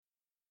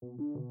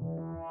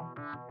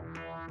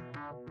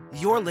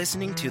You're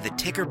listening to the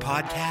Ticker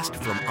Podcast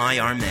from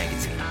IR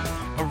Magazine,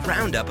 a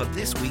roundup of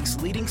this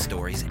week's leading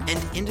stories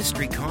and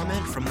industry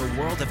comment from the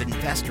world of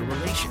investor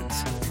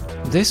relations.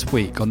 This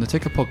week on the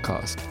Ticker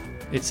Podcast,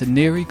 it's a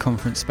NIRI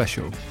conference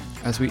special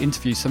as we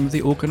interview some of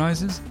the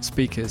organisers,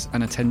 speakers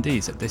and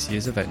attendees at this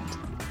year's event.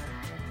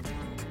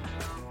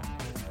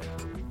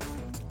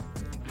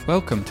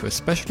 Welcome to a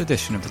special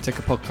edition of the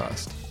Ticker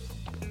Podcast.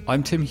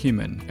 I'm Tim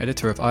Human,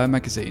 editor of IR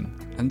Magazine,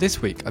 and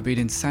this week I've been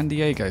in San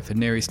Diego for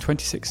NIRI's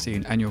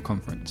 2016 annual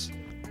conference.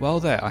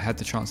 While there, I had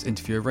the chance to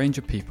interview a range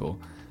of people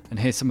and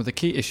hear some of the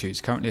key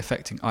issues currently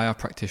affecting IR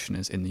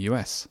practitioners in the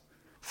US.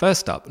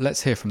 First up,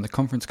 let's hear from the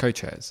conference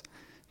co-chairs.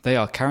 They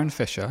are Karen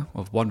Fisher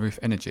of One Roof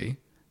Energy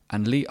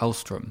and Lee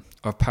Ahlstrom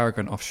of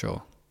Paragon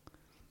Offshore.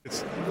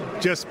 It's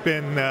just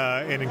been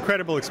an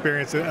incredible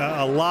experience,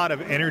 a lot of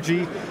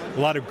energy, a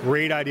lot of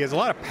great ideas, a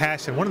lot of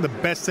passion. One of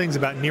the best things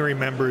about NIRI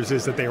members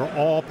is that they are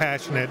all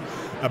passionate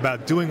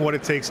about doing what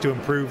it takes to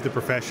improve the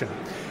profession.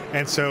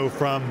 And so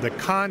from the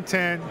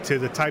content to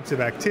the types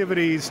of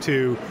activities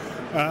to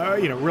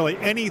really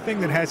anything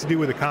that has to do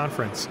with the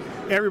conference,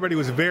 everybody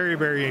was very,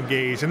 very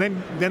engaged. And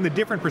then the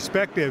different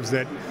perspectives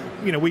that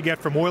we get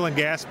from oil and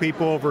gas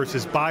people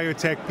versus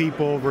biotech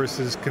people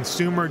versus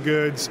consumer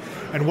goods,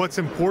 and what's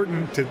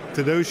important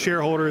to those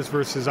shareholders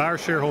versus our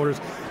shareholders,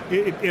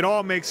 it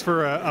all makes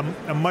for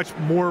a much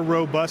more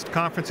robust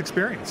conference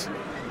experience.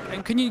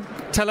 And can you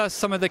tell us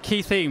some of the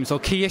key themes or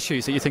key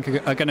issues that you think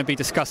are going to be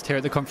discussed here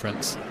at the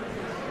conference?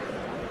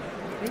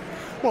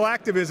 Well,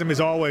 activism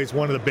is always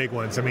one of the big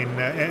ones. I mean,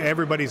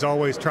 everybody's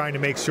always trying to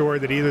make sure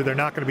that either they're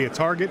not going to be a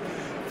target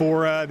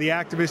for the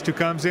activist who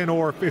comes in,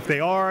 or if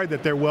they are,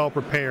 that they're well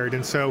prepared.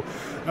 And so,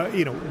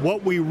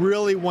 what we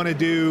really want to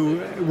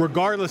do,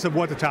 regardless of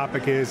what the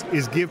topic is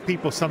give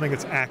people something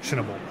that's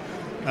actionable,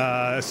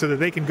 so that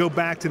they can go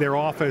back to their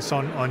office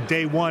on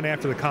day one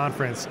after the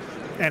conference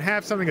and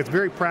have something that's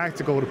very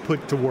practical to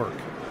put to work.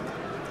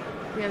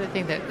 The other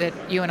thing that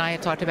you and I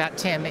had talked about,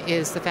 Tim,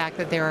 is the fact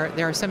that there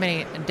are so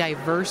many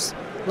diverse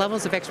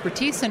levels of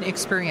expertise and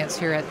experience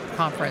here at the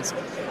conference,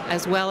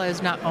 as well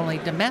as not only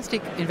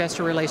domestic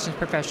investor relations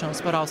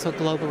professionals, but also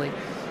globally.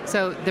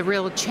 So the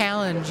real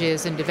challenge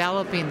is in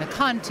developing the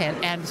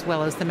content, and as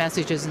well as the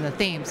messages and the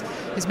themes,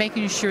 is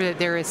making sure that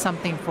there is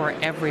something for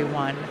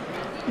everyone.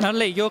 Now,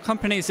 Lee, your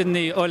company's in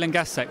the oil and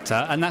gas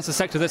sector, and that's a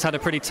sector that's had a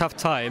pretty tough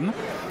time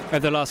over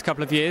the last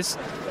couple of years.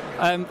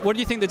 What do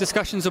you think the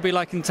discussions will be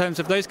like in terms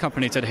of those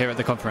companies that are here at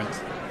the conference?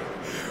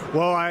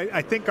 Well,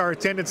 I think our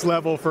attendance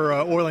level for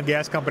oil and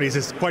gas companies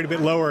is quite a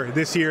bit lower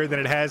this year than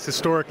it has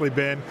historically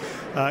been,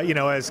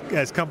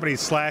 as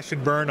companies slash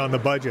and burn on the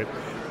budget.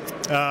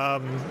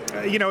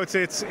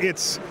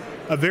 It's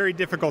a very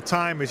difficult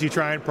time as you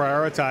try and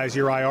prioritize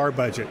your IR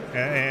budget.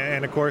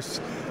 And of course,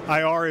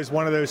 IR is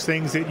one of those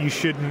things that you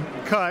shouldn't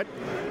cut.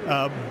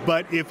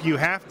 But if you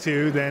have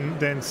to,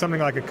 then something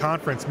like a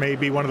conference may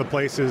be one of the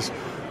places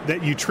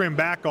that you trim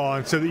back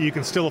on so that you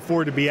can still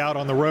afford to be out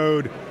on the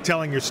road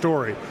telling your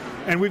story.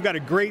 And we've got a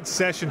great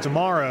session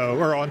tomorrow,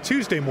 or on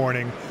Tuesday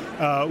morning,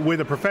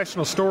 with a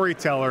professional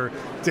storyteller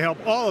to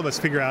help all of us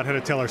figure out how to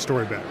tell our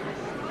story better.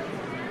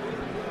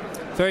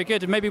 Very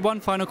good. And maybe one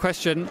final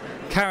question.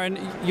 Karen,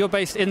 you're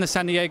based in the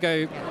San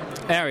Diego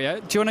area.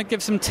 Do you want to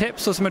give some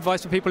tips or some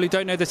advice for people who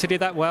don't know the city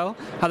that well,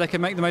 how they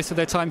can make the most of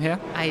their time here?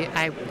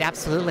 I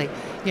absolutely.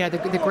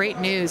 The great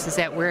news is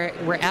that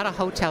we're at a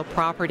hotel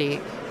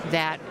property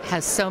that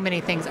has so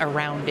many things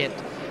around it.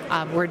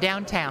 We're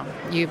downtown.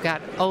 You've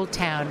got Old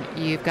Town.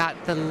 You've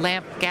got the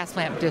gas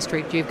lamp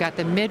district. You've got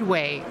the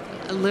Midway,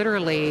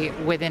 literally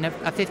within a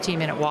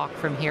 15-minute walk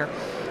from here.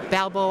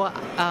 Balboa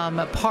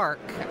Park.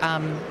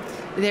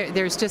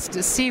 There's just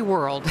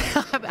SeaWorld.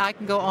 I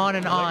can go on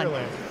and on.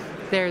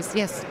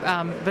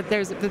 But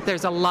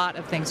there's a lot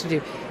of things to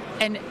do,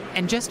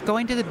 and just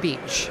going to the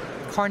beach,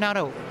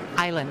 Coronado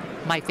Island,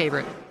 my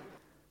favorite.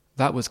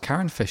 That was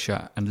Karen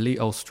Fisher and Lee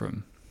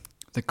Ahlstrom,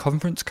 the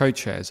conference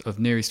co-chairs of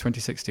NIRI's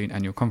 2016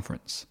 annual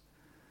conference.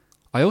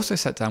 I also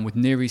sat down with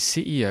NIRI's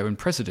CEO and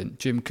president,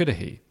 Jim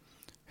Cudahy,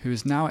 who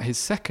is now at his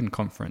second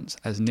conference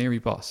as NIRI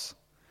boss.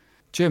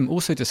 Jim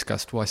also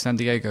discussed why San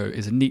Diego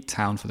is a neat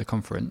town for the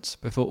conference,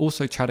 before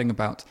also chatting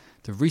about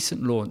the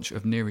recent launch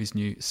of NIRI's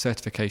new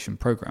certification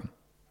program.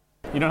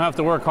 You don't have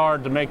to work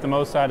hard to make the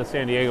most out of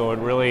San Diego. It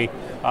really,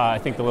 I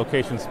think the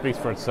location speaks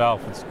for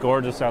itself. It's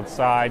gorgeous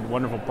outside,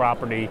 wonderful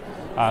property.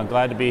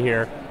 Glad to be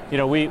here.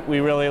 We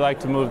really like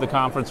to move the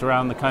conference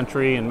around the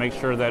country and make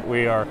sure that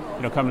we are,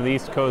 coming to the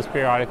East Coast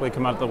periodically,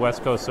 come out to the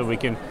West Coast so we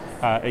can,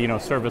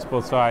 service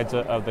both sides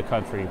of the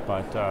country.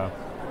 But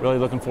really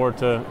looking forward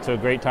to a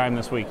great time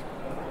this week.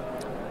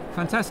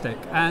 Fantastic.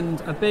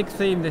 And a big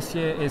theme this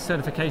year is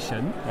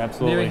certification.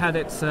 Absolutely. NIRI had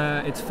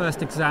its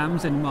first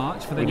exams in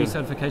March for the new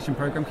certification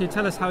program. Can you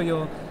tell us how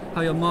you're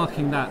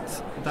marking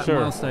that Sure.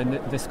 milestone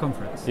this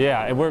conference?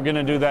 Yeah, and we're going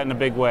to do that in a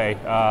big way.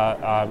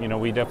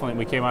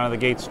 We came out of the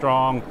gate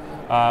strong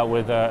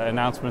with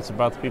announcements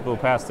about the people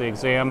who passed the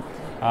exam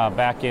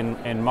back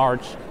in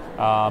March.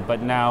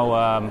 But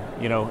now,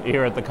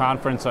 here at the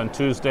conference on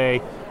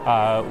Tuesday,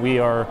 We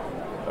are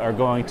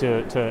going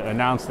to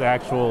announce the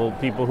actual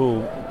people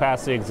who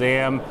pass the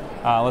exam,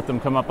 let them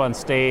come up on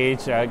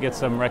stage, get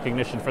some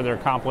recognition for their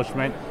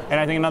accomplishment. And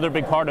I think another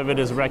big part of it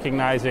is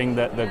recognizing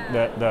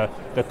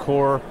the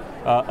core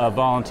of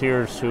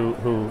volunteers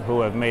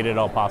who have made it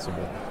all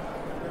possible.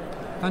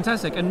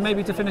 Fantastic. And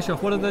maybe to finish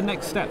off, what are the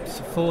next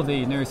steps for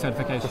the NIRI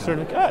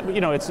certification?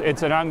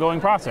 It's an ongoing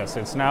process.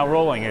 It's now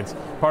rolling. It's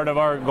part of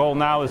our goal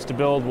now is to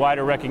build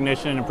wider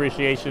recognition and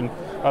appreciation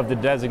of the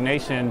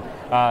designation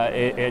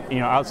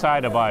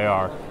outside of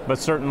IR. But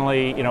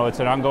certainly, it's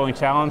an ongoing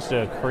challenge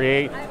to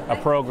create a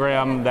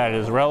program that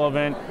is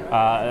relevant,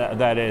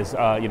 that is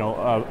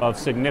of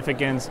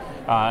significance,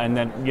 and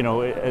then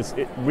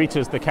it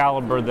reaches the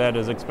caliber that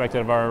is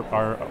expected of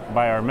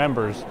by our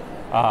members.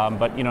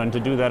 And to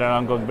do that on an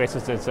ongoing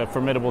basis, it's a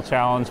formidable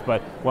challenge, but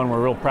one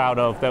we're real proud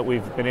of that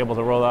we've been able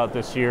to roll out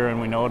this year,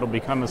 and we know it'll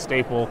become a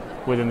staple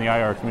within the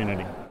IR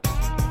community.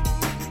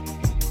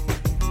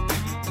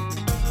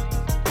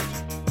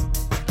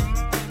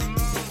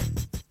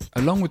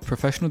 Along with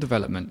professional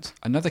development,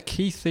 another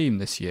key theme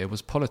this year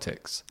was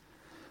politics.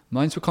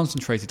 Minds were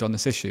concentrated on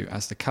this issue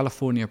as the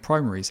California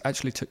primaries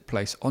actually took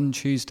place on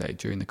Tuesday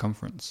during the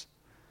conference.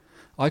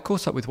 I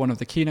caught up with one of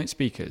the keynote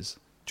speakers,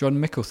 John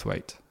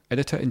Micklethwaite,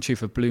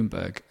 Editor-in-Chief of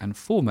Bloomberg and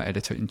former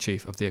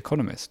Editor-in-Chief of The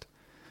Economist,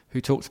 who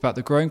talked about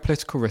the growing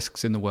political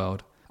risks in the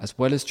world, as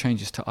well as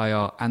changes to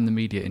IR and the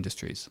media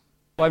industries.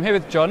 Well, I'm here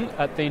with John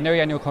at the NIRI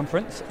annual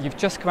conference. You've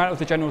just come out of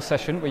the general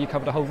session where you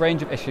covered a whole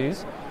range of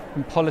issues,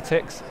 from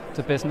politics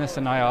to business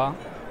and IR.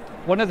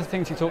 One of the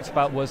things you talked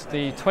about was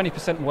the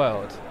 20%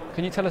 world.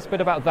 Can you tell us a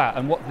bit about that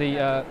and what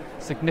the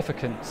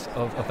significance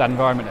of that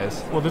environment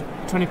is? Well, the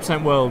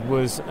 20% world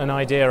was an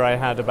idea I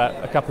had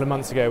about a couple of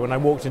months ago when I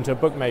walked into a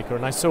bookmaker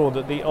and I saw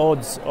that the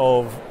odds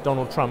of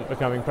Donald Trump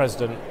becoming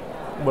president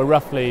were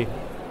roughly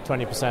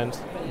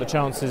 20%. The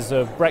chances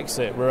of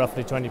Brexit were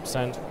roughly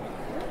 20%.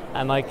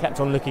 And I kept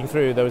on looking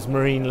through. There was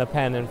Marine Le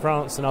Pen in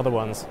France and other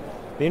ones.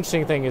 The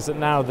interesting thing is that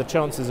now the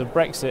chances of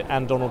Brexit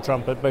and Donald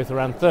Trump are both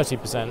around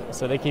 30%,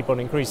 so they keep on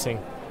increasing.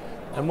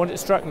 And what it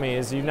struck me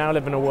is you now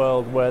live in a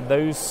world where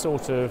those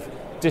sort of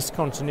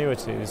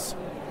discontinuities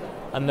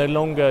are no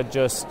longer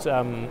just,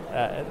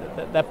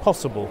 they're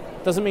possible.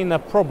 Doesn't mean they're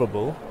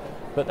probable,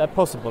 but they're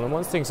possible. And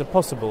once things are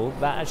possible,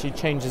 that actually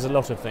changes a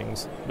lot of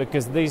things,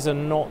 because these are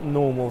not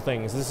normal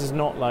things. This is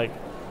not like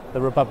the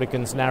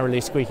Republicans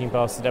narrowly squeaking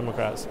past the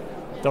Democrats.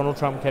 Donald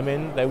Trump came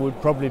in, there would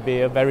probably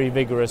be a very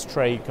vigorous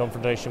trade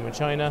confrontation with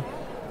China.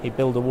 He'd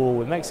build a wall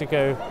with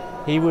Mexico.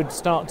 He would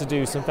start to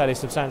do some fairly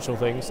substantial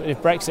things.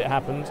 If Brexit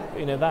happened,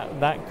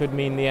 that could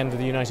mean the end of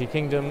the United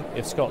Kingdom.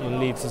 If Scotland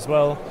leaves as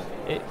well,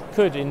 it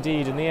could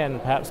indeed, in the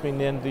end, perhaps mean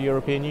the end of the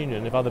European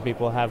Union if other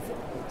people have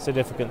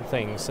significant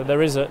things. So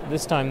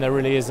this time there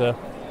really is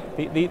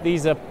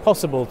these are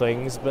possible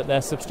things, but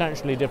they're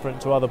substantially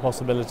different to other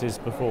possibilities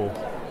before.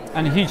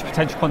 And huge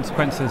potential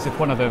consequences if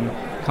one of them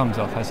comes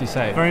off, as you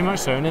say. Very much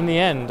so. And in the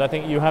end, I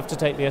think you have to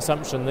take the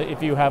assumption that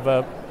if you have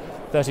a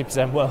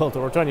 30% world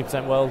or a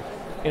 20% world,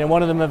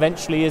 one of them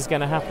eventually is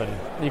going to happen.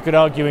 You could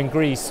argue in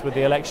Greece with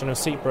the election of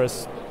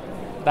Tsipras,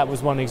 that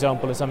was one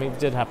example of something that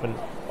did happen.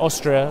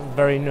 Austria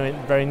very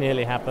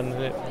nearly happened,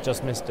 and it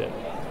just missed it.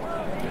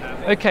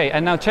 Okay,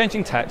 and now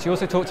changing tack, you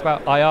also talked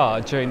about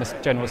IR during this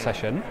general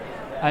session,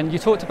 and you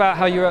talked about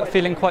how you were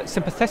feeling quite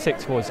sympathetic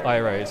towards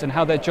IROs and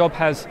how their job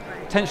has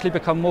potentially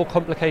become more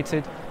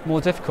complicated,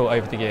 more difficult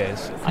over the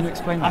years. Can you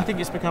explain that? I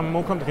think it's become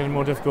more complicated and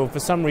more difficult for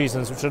some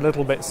reasons which are a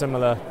little bit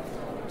similar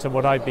to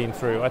what I've been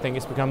through. I think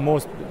it's become more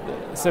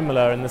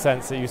similar in the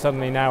sense that you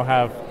suddenly now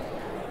have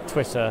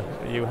Twitter,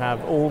 you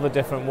have all the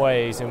different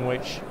ways in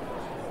which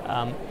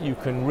you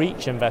can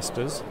reach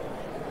investors,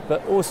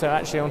 but also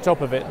actually on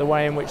top of it, the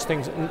way in which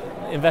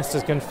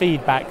investors can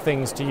feed back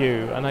things to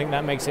you, and I think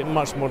that makes it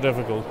much more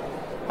difficult.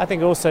 I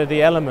think also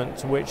the element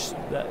to which,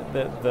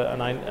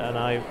 and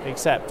I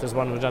accept, as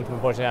one of the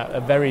gentlemen pointed out, a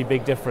very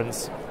big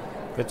difference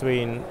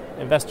between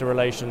investor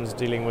relations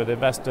dealing with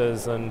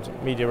investors and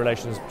media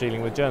relations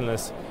dealing with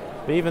journalists.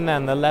 But even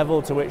then, the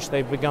level to which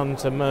they've begun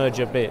to merge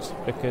a bit,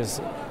 because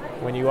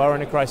when you are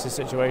in a crisis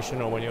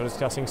situation or when you're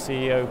discussing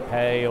CEO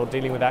pay or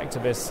dealing with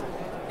activists,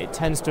 it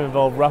tends to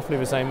involve roughly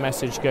the same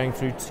message going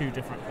through two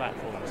different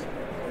platforms.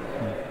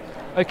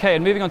 Okay,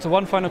 and moving on to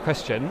one final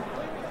question.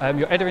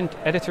 You're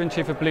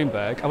editor-in-chief of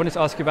Bloomberg. I wanted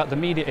to ask you about the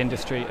media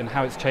industry and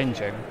how it's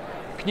changing.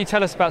 Can you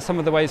tell us about some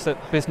of the ways that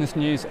business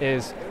news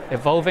is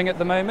evolving at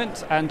the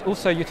moment? And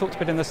also you talked a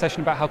bit in the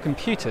session about how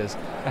computers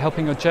are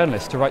helping your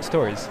journalists to write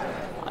stories.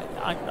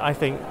 I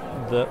think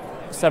that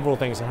several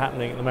things are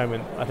happening at the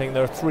moment. I think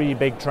there are three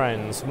big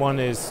trends. One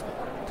is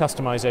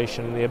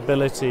customization, the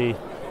ability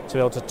to be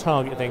able to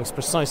target things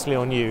precisely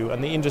on you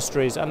and the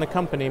industries and the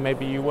company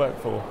maybe you work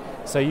for.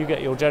 So you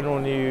get your general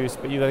news,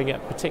 but you then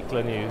get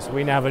particular news.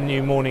 We now have a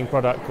new morning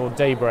product called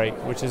Daybreak,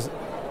 which is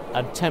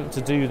an attempt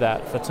to do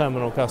that for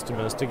terminal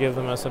customers, to give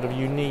them a sort of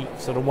unique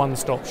sort of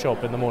one-stop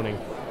shop in the morning.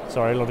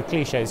 Sorry, a lot of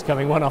cliches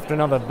coming one after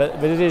another,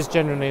 but it is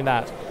genuinely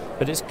that.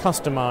 But it's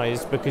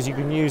customized because you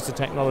can use the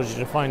technology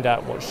to find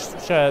out what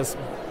shares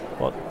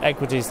what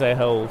equities they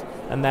hold,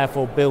 and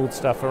therefore build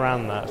stuff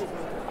around that.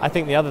 I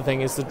think the other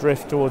thing is the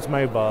drift towards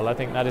mobile. I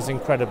think that is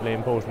incredibly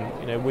important.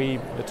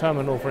 The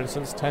terminal, for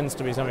instance, tends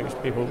to be something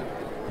which people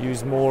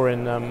use more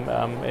in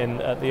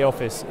at the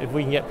office. If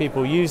we can get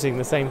people using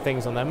the same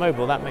things on their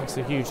mobile, that makes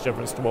a huge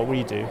difference to what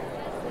we do.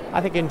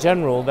 I think in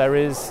general there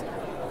is,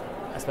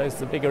 I suppose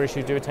the bigger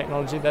issue to do with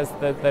technology,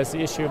 there's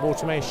the issue of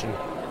automation.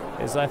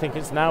 I think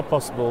it's now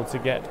possible to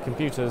get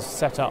computers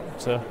set up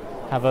to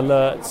have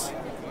alerts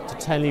to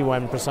tell you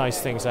when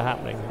precise things are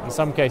happening. In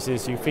some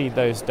cases you feed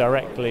those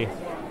directly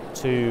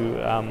to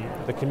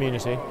the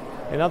community.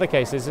 In other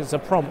cases it's a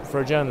prompt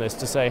for a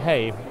journalist to say,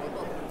 hey,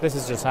 this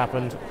has just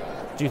happened,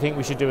 do you think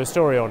we should do a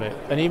story on it?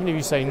 And even if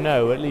you say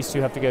no, at least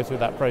you have to go through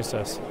that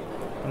process.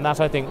 And that,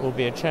 I think, will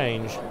be a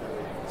change.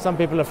 Some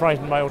people are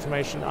frightened by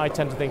automation. I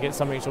tend to think it's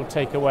something which will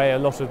take away a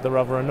lot of the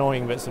rather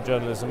annoying bits of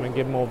journalism and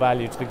give more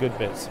value to the good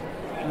bits.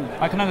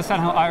 I can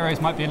understand how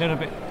IROs might be a little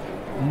bit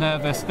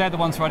nervous. They're the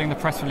ones writing the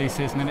press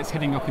releases, and then it's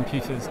hitting your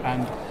computers.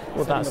 And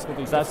well,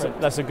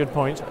 that's a good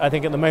point. I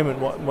think at the moment,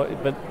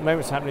 the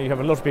moment's happening, you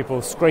have a lot of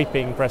people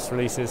scraping press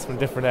releases from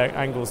different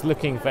angles,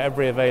 looking for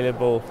every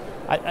available.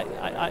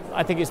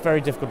 I think it's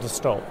very difficult to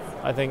stop.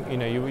 I think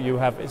you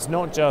have. It's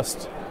not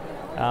just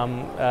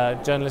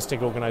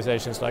journalistic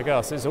organisations like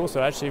us. It's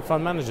also actually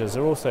fund managers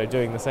are also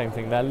doing the same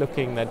thing. They're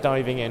looking, they're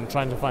diving in,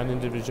 trying to find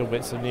individual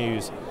bits of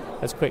news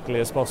as quickly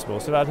as possible.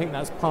 So I think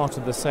that's part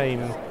of the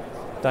same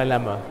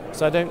dilemma.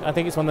 So I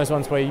think it's one of those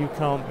ones where you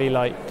can't be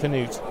like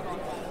Canute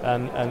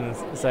and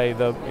say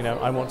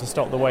I want to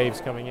stop the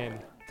waves coming in.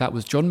 That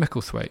was John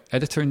Micklethwaite,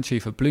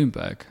 Editor-in-Chief of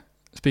Bloomberg,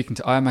 speaking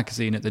to IR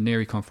Magazine at the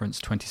NIRI Conference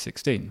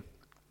 2016.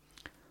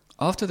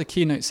 After the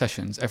keynote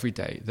sessions every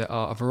day, there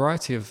are a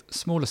variety of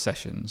smaller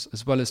sessions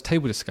as well as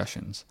table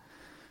discussions,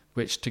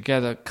 which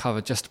together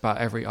cover just about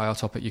every IR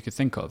topic you could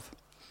think of.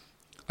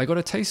 I got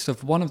a taste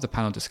of one of the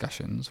panel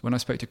discussions when I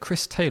spoke to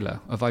Chris Taylor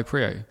of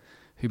iPrio,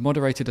 who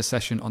moderated a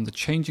session on the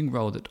changing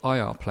role that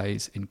IR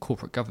plays in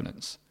corporate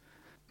governance.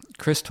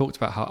 Chris talked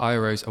about how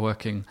IROs are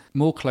working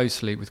more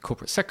closely with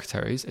corporate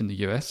secretaries in the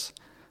US,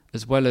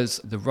 as well as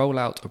the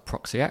rollout of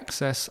proxy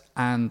access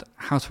and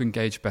how to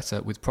engage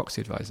better with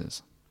proxy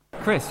advisors.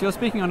 Chris, you're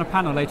speaking on a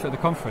panel later at the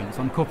conference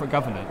on corporate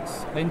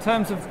governance. In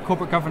terms of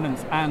corporate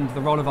governance and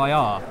the role of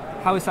IR,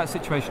 how is that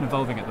situation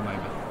evolving at the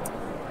moment?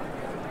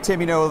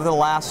 Tim, over the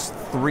last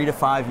 3 to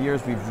 5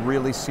 years, we've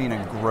really seen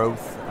a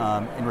growth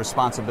in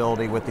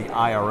responsibility with the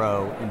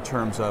IRO in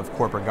terms of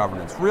corporate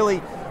governance, really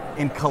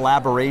in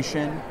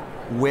collaboration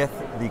with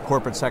the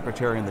corporate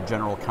secretary and the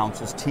general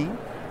counsel's team.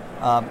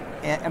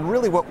 And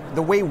really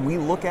the way we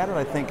look at it,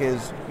 I think,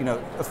 is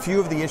a few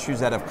of the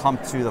issues that have come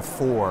to the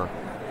fore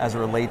as it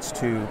relates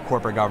to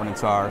corporate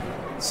governance are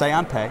say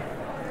on pay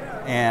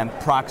and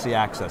proxy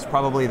access,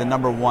 probably the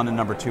number one and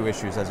number two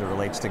issues as it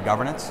relates to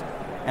governance.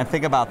 And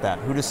think about that.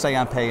 Who does say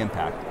on pay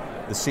impact?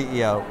 The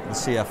CEO, the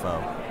CFO.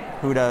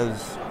 Who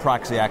does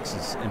proxy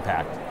access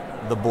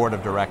impact? The board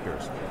of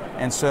directors.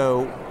 And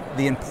so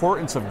the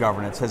importance of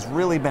governance has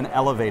really been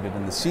elevated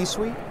in the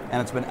C-suite,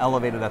 and it's been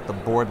elevated at the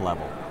board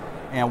level.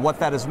 And what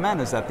that has meant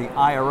is that the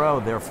IRO,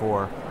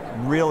 therefore,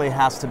 really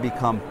has to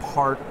become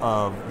part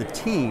of the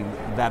team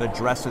that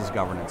addresses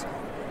governance,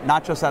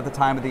 not just at the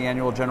time of the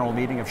annual general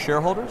meeting of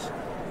shareholders,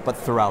 but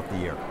throughout the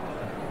year.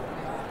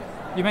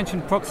 You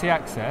mentioned proxy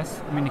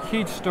access. A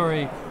huge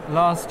story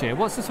last year.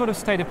 What's the sort of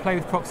state of play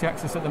with proxy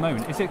access at the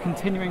moment? Is it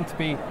continuing to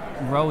be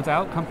rolled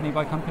out company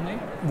by company?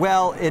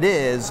 Well, it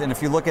is, and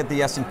if you look at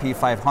the S&P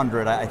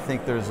 500, I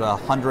think there's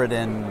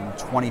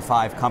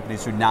 125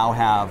 companies who now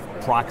have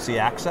proxy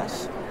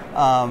access.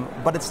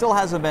 But it still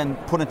hasn't been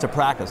put into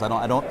practice.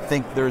 I don't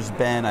think there's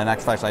been, and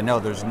actually I know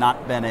there's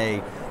not been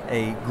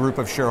a group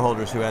of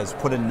shareholders who has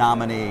put a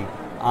nominee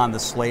on the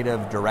slate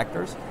of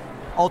directors.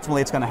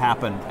 Ultimately, it's going to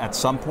happen at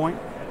some point.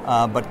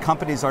 But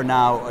companies are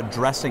now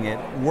addressing it,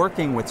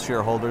 working with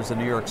shareholders. And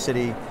New York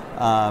City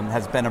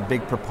has been a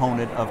big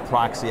proponent of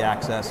proxy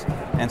access.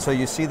 And so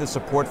you see the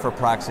support for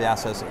proxy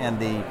access and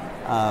the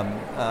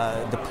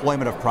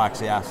deployment of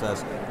proxy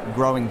access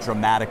growing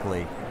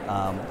dramatically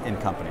in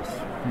companies.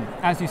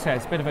 As you said,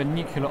 it's a bit of a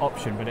nuclear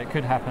option, but it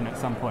could happen at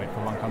some point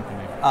for one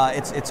company.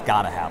 It's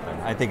got to happen.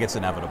 I think it's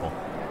inevitable.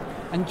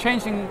 And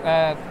changing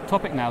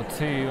topic now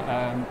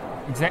to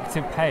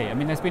executive pay.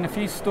 There's been a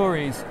few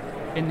stories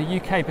in the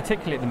UK,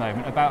 particularly at the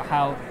moment, about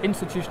how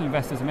institutional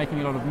investors are making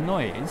a lot of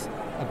noise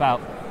about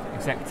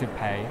executive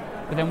pay,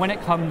 but then when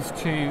it comes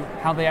to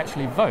how they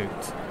actually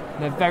vote,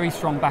 they're very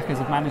strong backers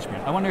of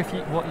management. I wonder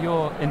what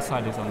your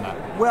insight is on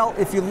that. Well,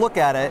 if you look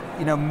at it,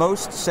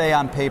 most say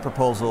on pay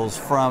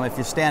proposals if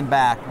you stand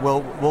back,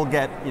 we'll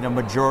get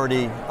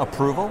majority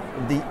approval.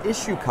 The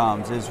issue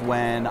comes is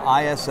when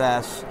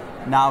ISS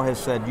now has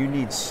said you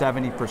need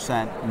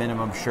 70%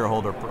 minimum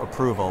shareholder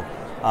approval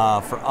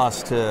for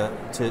us to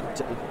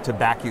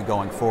back you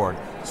going forward.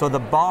 So the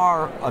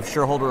bar of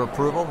shareholder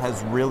approval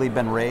has really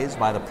been raised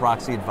by the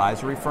proxy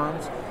advisory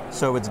firms,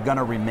 so it's going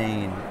to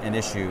remain an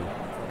issue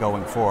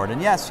going forward.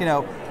 And yes,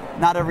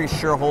 not every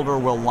shareholder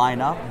will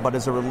line up, but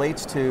as it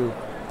relates to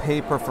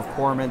pay per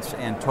performance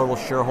and total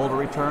shareholder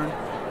return,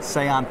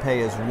 say on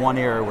pay is one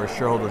area where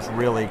shareholders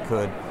really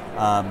could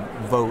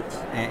vote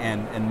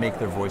and make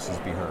their voices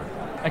be heard.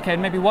 Okay,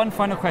 and maybe one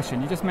final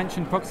question. You just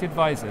mentioned proxy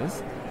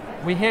advisors.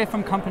 We hear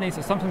from companies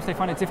that sometimes they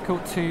find it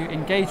difficult to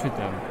engage with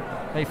them.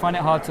 They find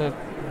it hard to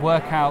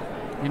work out,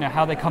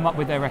 how they come up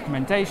with their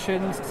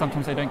recommendations.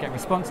 Sometimes they don't get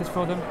responses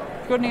for them.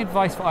 Have you got any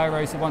advice for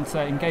IROs that want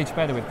to engage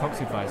better with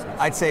proxy advisors?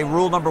 I'd say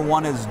rule number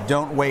one is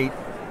don't wait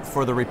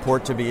for the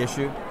report to be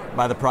issued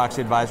by the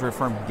proxy advisory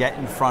firm. Get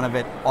in front of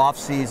it off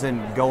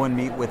season, go and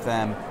meet with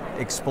them,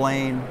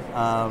 explain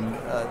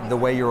the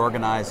way you're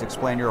organized,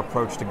 explain your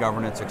approach to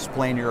governance,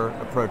 explain your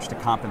approach to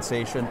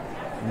compensation.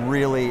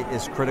 Really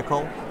is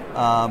critical.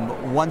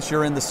 Once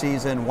you're in the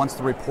season, once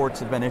the reports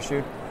have been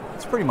issued,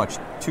 it's pretty much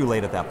too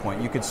late at that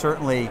point. You could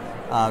certainly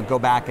go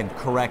back and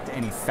correct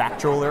any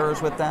factual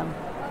errors with them,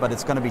 but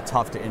it's going to be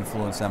tough to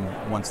influence them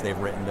once they've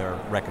written their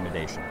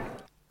recommendation.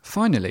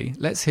 Finally,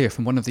 let's hear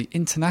from one of the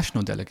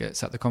international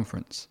delegates at the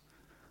conference.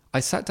 I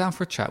sat down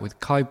for a chat with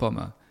Kai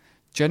Bommer,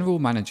 General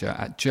Manager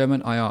at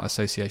German IR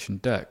Association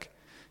DIRK,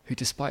 who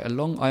despite a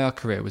long IR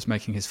career was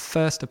making his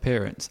first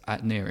appearance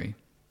at NIRI.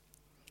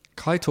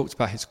 Kai talked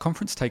about his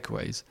conference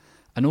takeaways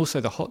and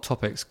also the hot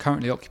topics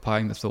currently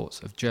occupying the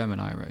thoughts of German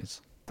IROs.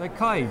 So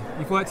Kai,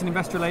 you've worked in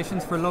investor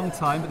relations for a long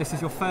time, but this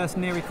is your first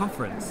NIRI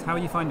conference. How are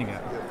you finding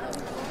it?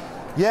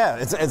 Yeah,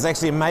 it's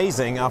actually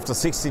amazing after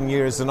 16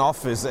 years in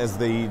office as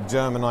the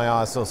German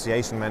IR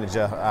Association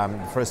Manager,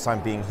 first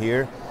time being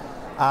here.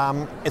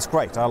 It's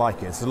great, I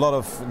like it. It's a lot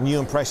of new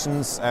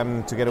impressions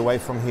to get away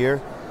from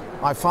here.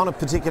 I found it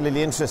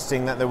particularly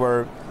interesting that there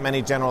were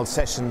many general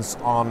sessions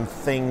on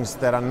things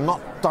that are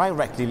not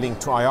directly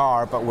linked to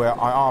IR, but where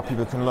IR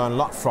people can learn a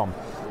lot from,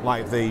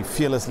 like the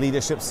Fearless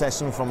Leadership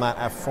session from that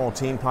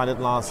F-14 pilot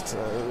last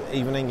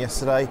evening,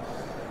 yesterday,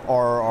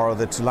 or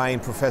the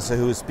Tulane professor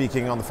who is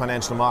speaking on the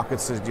financial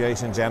market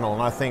situation in general.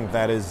 And I think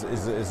that is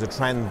a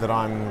trend that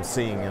I'm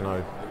seeing,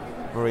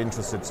 very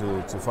interested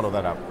to follow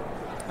that up.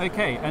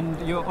 Okay, and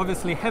you're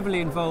obviously heavily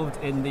involved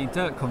in the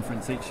DIRK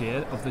conference each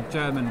year of the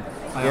German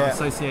IR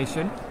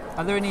Association.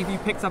 Are there any of you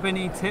picked up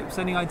any tips,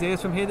 any ideas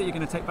from here that you're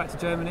going to take back to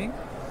Germany?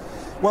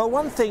 Well,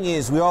 one thing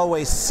is we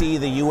always see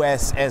the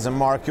US as a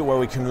market where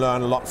we can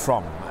learn a lot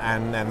from,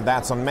 and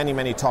that's on many,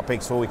 many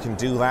topics where we can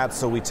do that.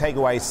 So we take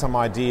away some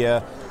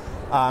idea.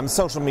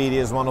 Social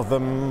media is one of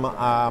them.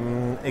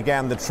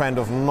 Again, the trend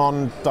of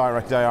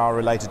non-direct IR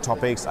related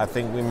topics, I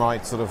think we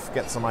might sort of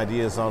get some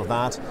ideas out of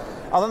that.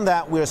 Other than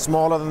that, we're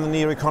smaller than the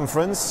NIRI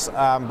conference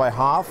by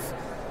half,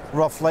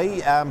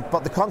 roughly,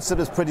 but the concept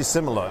is pretty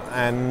similar,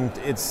 and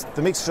it's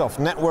the mixture of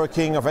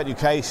networking, of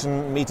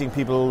education, meeting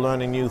people,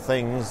 learning new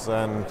things,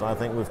 and I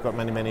think we've got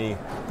many, many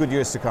good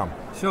years to come.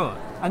 Sure,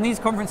 and these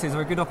conferences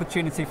are a good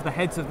opportunity for the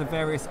heads of the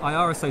various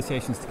IR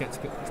associations to get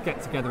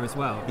together as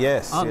well.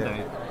 Yes, aren't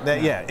they?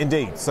 Yeah,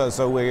 indeed.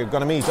 So we're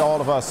going to meet all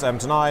of us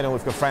tonight, and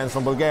we've got friends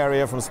from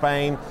Bulgaria, from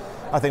Spain.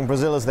 I think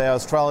Brazil is there,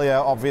 Australia,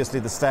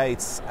 obviously the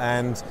States,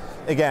 and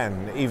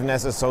again, even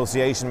as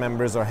association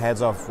members or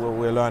heads of,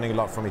 we're learning a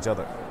lot from each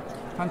other.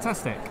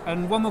 Fantastic.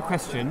 And one more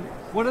question.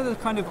 What are the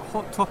kind of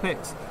hot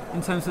topics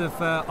in terms of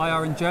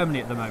IR in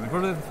Germany at the moment?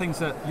 What are the things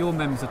that your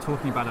members are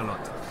talking about a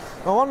lot?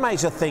 Well, one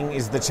major thing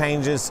is the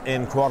changes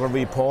in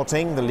quarterly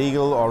reporting, the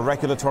legal or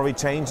regulatory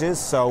changes.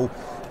 So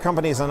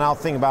companies are now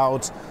thinking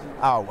about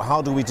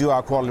how do we do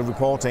our quarterly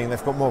reporting?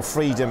 They've got more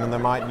freedom and they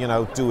might,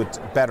 do it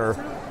better.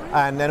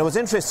 And it was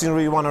interesting to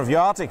read one of your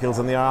articles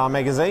in the IR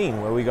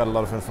magazine where we got a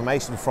lot of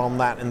information from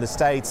that in the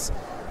States.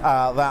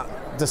 That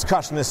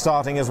discussion is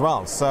starting as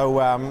well. So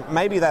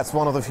maybe that's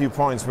one of the few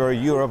points where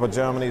Europe or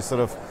Germany is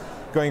sort of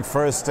going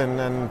first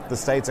and the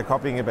States are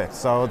copying a bit.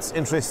 So it's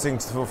interesting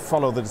to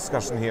follow the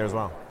discussion here as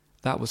well.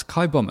 That was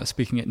Kai Bommer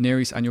speaking at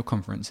NIRI's annual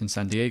conference in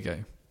San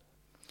Diego.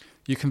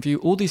 You can view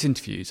all these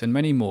interviews and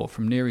many more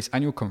from NIRI's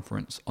annual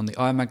conference on the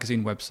IR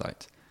Magazine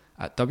website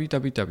at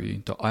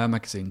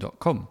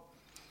www.irmagazine.com.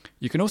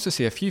 You can also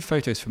see a few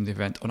photos from the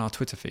event on our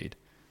Twitter feed.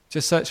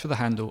 Just search for the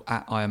handle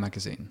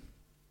 @IRMagazine.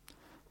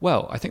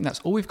 Well, I think that's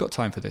all we've got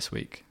time for this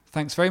week.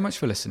 Thanks very much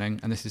for listening,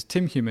 and this is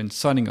Tim Human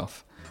signing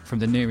off from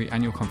the NIRI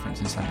Annual Conference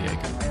in San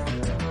Diego.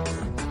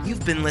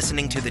 You've been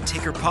listening to the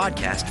Ticker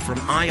Podcast from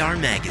IR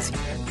Magazine.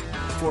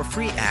 For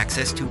free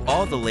access to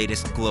all the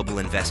latest global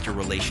investor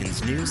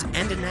relations news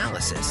and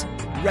analysis,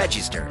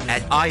 register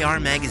at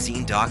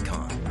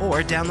irmagazine.com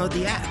or download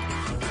the app.